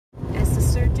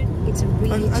It's a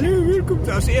really I know, welcome to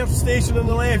this Airth station on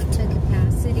the left. The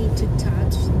capacity to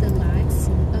touch the lives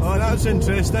of Oh, that's people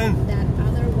interesting. that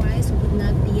otherwise would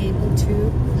not be able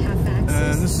to have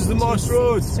access This is the Moss to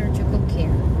Road. surgical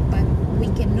care. But we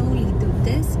can only do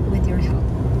this with your help.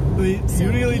 You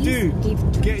really do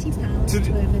get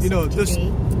to, you know, this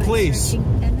place.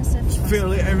 It's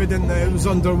fairly evident that it was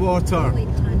underwater.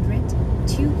 0800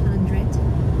 200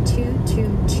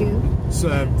 222. So,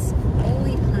 That's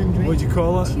 0800 what do you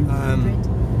call it? 200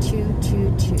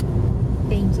 222.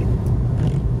 Thank you.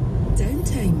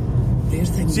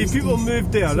 Downtime. See, people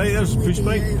moved there, right? There's push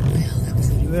bike.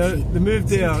 They moved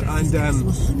there and 100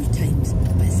 times,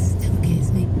 but it still gets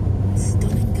me.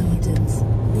 Stunning gardens.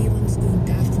 Wee ones going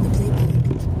daft in the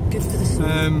playpark. Good for the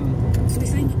soul. So we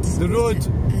signed up to the road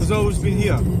has always been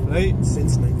here, right?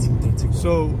 Since 1931,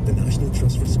 So the National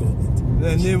Trust for Scotland.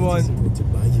 then they want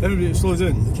everybody to slow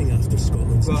down. Looking after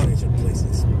Scotland's treasured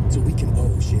places, so we can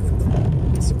all share in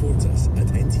them. Support us at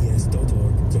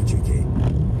nts.org.uk.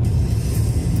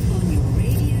 on your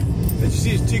radio. Did you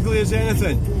see it's jiggly as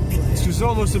anything? It's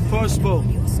almost impossible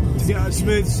to get a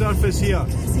smooth surface here.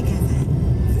 Classic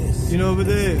FM. You know, with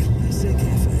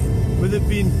it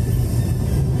being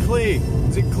clay.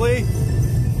 Is it clay?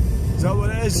 Is that what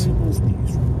it is?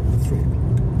 Newsroom, 3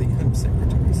 o'clock. The Home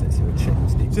Secretary says he will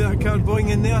change the See that car boing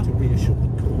in there? to reassure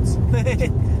the cause.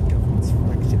 Government's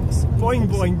flagship asylum Boing,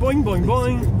 boing, boing, boing,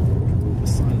 boing.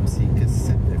 asylum seekers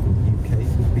sent there from the UK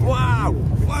would be Wow!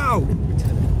 Wow!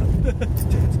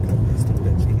 James Clovis told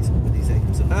MPs that his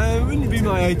aims are It wouldn't be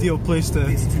my ideal place to,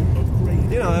 is to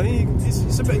upgrade. you know, I mean,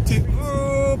 it's a bit too...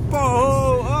 Oh,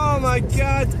 pothole! Oh my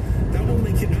God! That will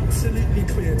make it absolutely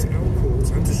clear to our courts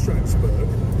and to Strasbourg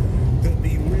that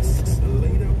the risks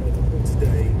laid out by the court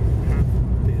today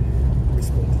have been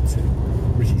responded to.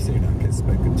 Rishi Sunak has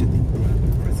spoken to the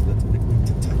president and agreed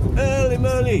to tackle Early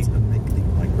money. and make the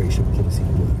migration policy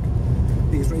work.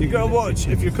 The Israeli You gotta watch,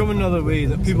 if you're coming another way,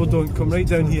 that people don't come right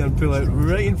down here and pull out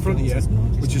right in front of you,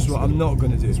 which is what I'm not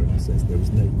going to do. Israel says there was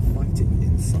no fighting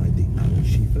inside the Al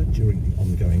Shifa during the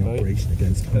ongoing Right. operation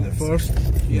against Hit it Hamas. first.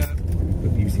 Yeah.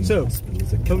 But using So,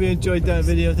 hospitals as a hope you enjoyed that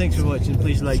video. Thanks for watching.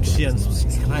 Please like, share and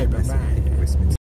subscribe. Bye bye.